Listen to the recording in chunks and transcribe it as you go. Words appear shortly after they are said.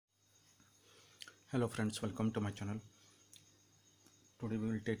Hello friends, welcome to my channel. Today we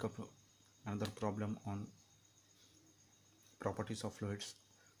will take up another problem on properties of fluids.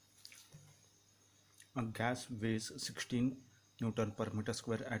 A gas weighs 16 Newton per meter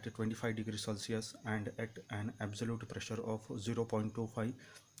square at 25 degrees Celsius and at an absolute pressure of 0.25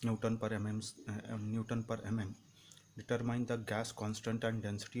 Newton per mm. Determine the gas constant and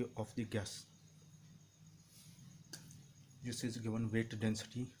density of the gas. This is given weight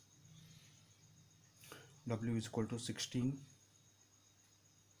density. W is equal to 16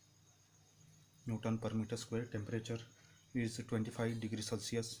 Newton per meter square. Temperature is 25 degrees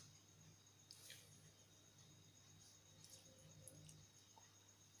Celsius.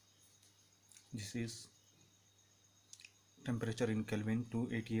 This is temperature in Kelvin,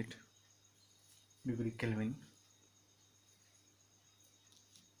 288 degree Kelvin.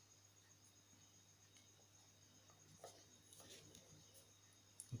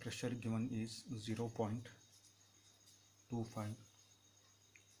 Pressure given is 0.25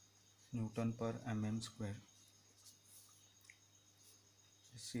 Newton per mm square.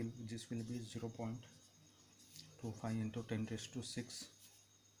 This will be 0.25 into 10 raised to 6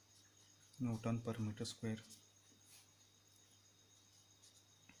 Newton per meter square.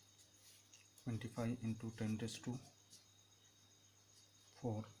 25 into 10 raised to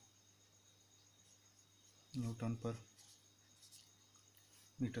 4 Newton per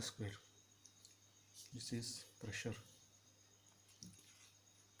meter square. This is pressure.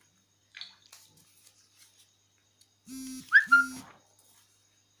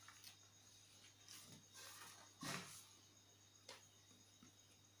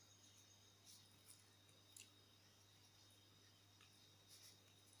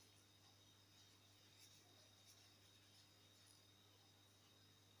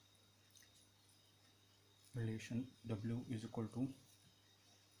 Relation W is equal to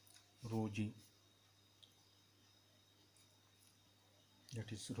rho G,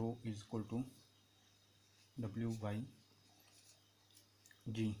 that is rho is equal to W by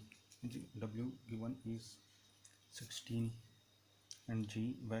G. W given is 16 and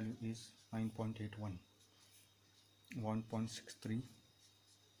G value is 9.81, 1.63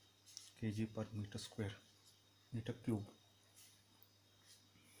 kg per meter cube.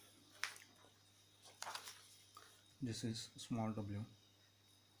 This is small w.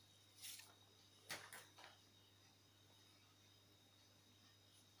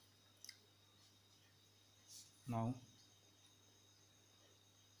 Now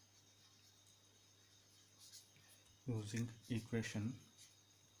using equation,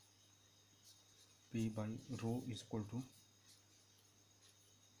 P by rho is equal to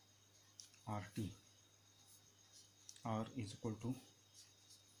RT. R is equal to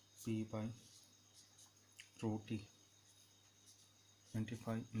P by rho T.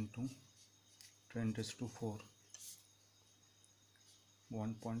 25 into 10 raised to 4,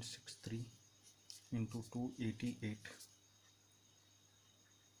 1.63 into 288,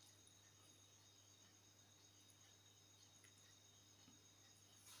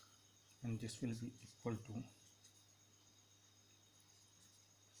 and this will be equal to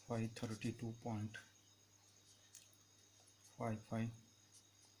 532.55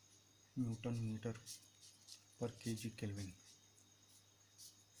 Newton meter per kg Kelvin.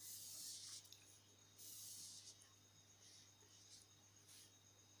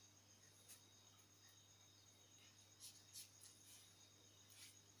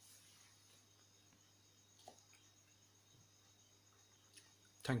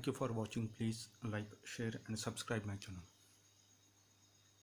 Thank you for watching. Please like, share and subscribe my channel.